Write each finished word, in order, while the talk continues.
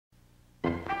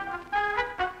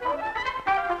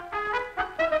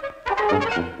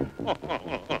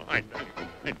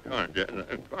I can't get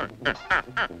it.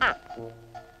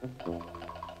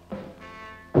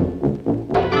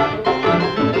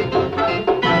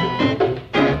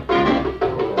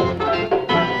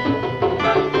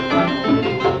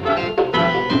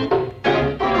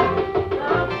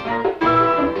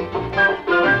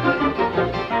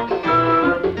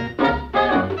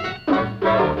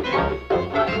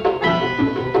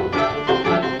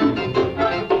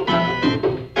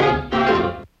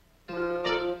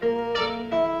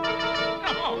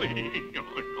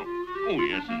 Oh,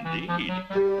 yes, indeed.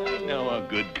 I know a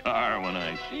good car when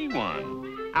I see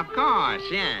one. Of course,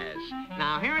 yes.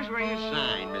 Now, here's where you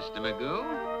sign, Mr. Magoo.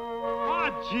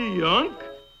 Oh, gee, Unc.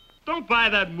 Don't buy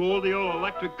that moldy old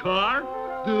electric car.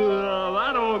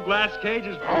 That old glass cage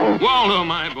is... Waldo,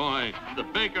 my boy, the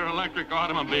Baker Electric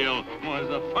automobile was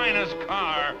the finest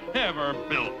car ever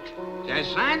built.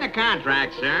 Just sign the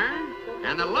contract, sir,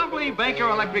 and the lovely Baker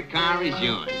Electric car is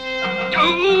yours.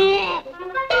 Oh!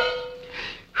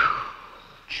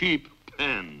 Cheap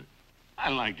pen. I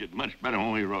liked it much better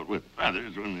when we wrote with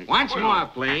feathers. Once more,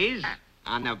 please,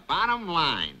 on the bottom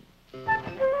line. Fine,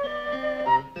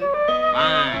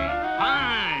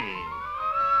 fine.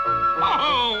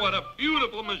 Oh, what a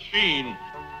beautiful machine.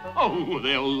 Oh,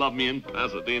 they'll love me in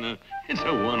Pasadena. It's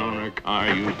a one-owner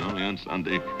car used only on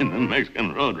Sunday in the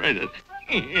Mexican road races.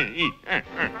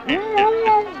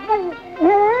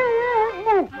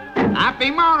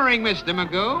 Happy motoring, Mr.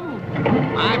 Magoo.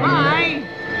 Bye-bye.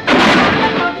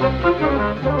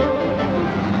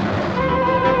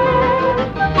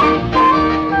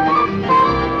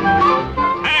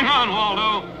 Hang on,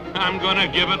 Waldo. I'm gonna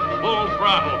give it full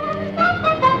throttle.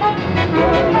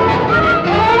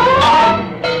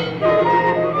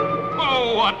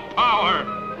 Oh, what power!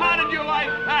 How did you like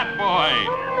that, boy?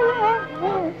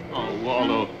 Oh,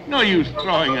 Waldo, no use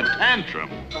throwing a tantrum.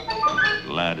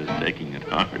 The lad is taking it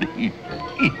hard. He's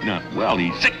not well.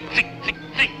 He's sick.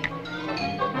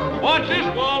 Watch this,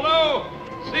 Waldo.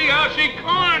 See how she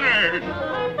corners.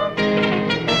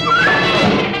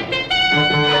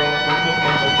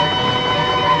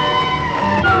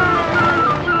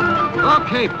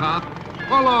 Okay, Pop.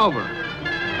 Pull over.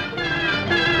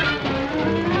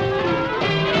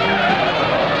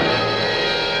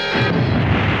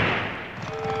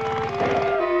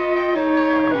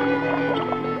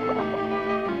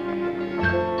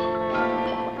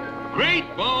 Great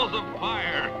balls of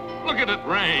fire. Look at it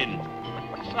rain.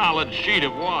 Solid sheet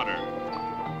of water.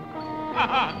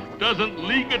 Doesn't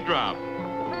leak a drop.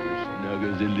 Snug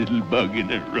as a little bug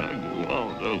in a rug,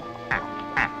 Waldo.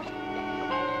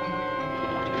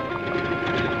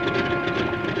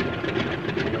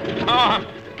 Oh,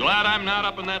 glad I'm not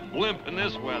up in that blimp in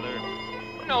this weather.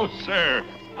 No, sir.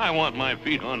 I want my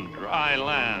feet on dry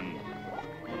land.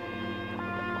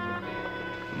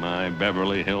 My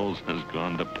Beverly Hills has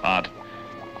gone to pot.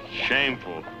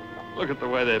 Shameful. Look at the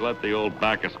way they let the old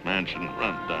Bacchus mansion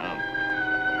run down.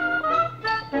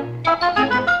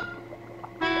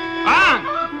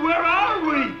 Where are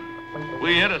we?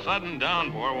 We hit a sudden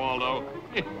downpour, Waldo.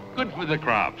 Good for the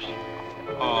crops.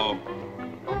 Oh.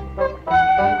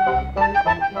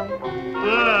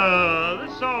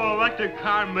 This old electric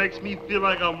car makes me feel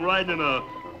like I'm riding in a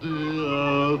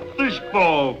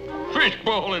fishbowl.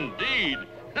 Fishbowl indeed.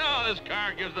 Now this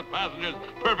car gives the passengers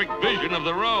perfect vision of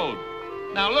the road.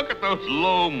 Now look at those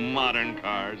low modern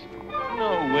cars.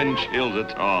 No windshields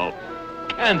at all.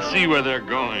 Can't see where they're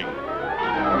going.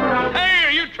 Hey,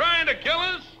 are you trying to kill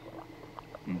us?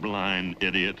 Blind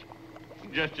idiot.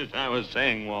 Just as I was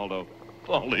saying, Waldo.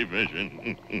 Faulty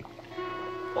vision.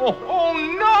 Oh,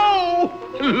 no!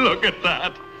 Look at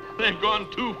that. They've gone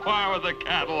too far with the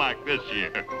Cadillac this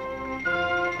year.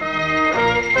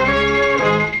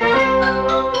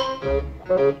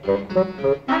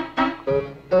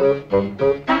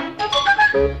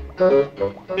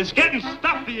 It's getting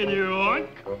stuffy in here, Unc.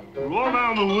 Roll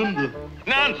down the window.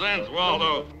 Nonsense,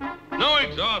 Waldo. No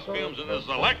exhaust fumes in this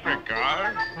electric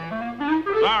car.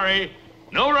 Sorry,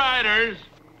 no riders.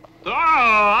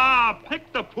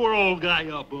 Pick the poor old guy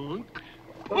up, Unc.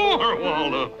 Poor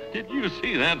Waldo. Did you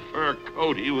see that fur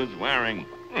coat he was wearing?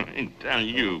 I tell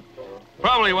you.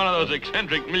 Probably one of those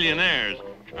eccentric millionaires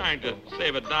trying to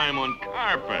save a dime on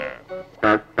car fare.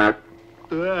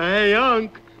 Hey,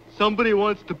 Unc. Somebody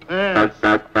wants to pass.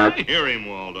 I hear him,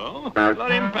 Waldo.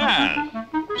 Let him pass.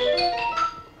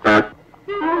 Well,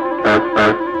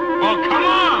 come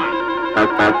on.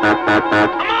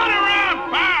 Come on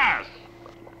around, pass.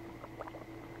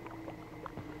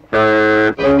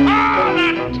 Oh,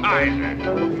 that ties it.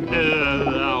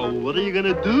 What are you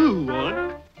gonna do,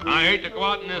 Unc? I I hate to go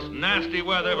out in this nasty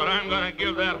weather, but I'm going to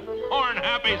give that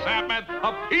horn-happy sapman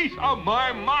a piece of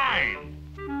my mind.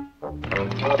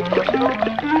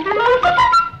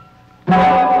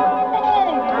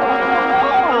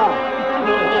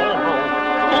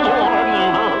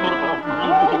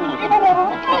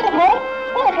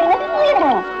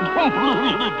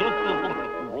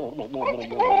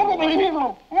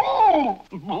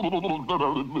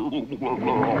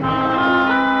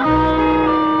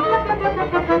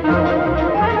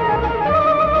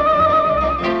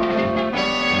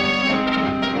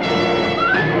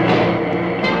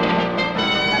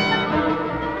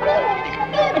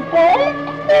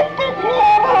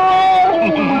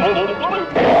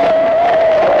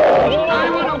 I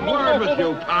want a word with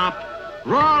you, Pop.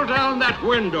 Roll down that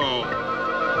window.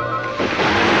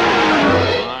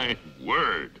 My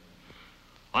word.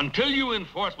 Until you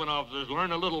enforcement officers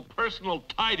learn a little personal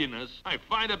tidiness, I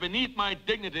find it beneath my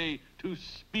dignity to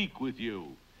speak with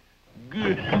you.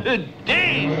 Good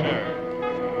day, sir.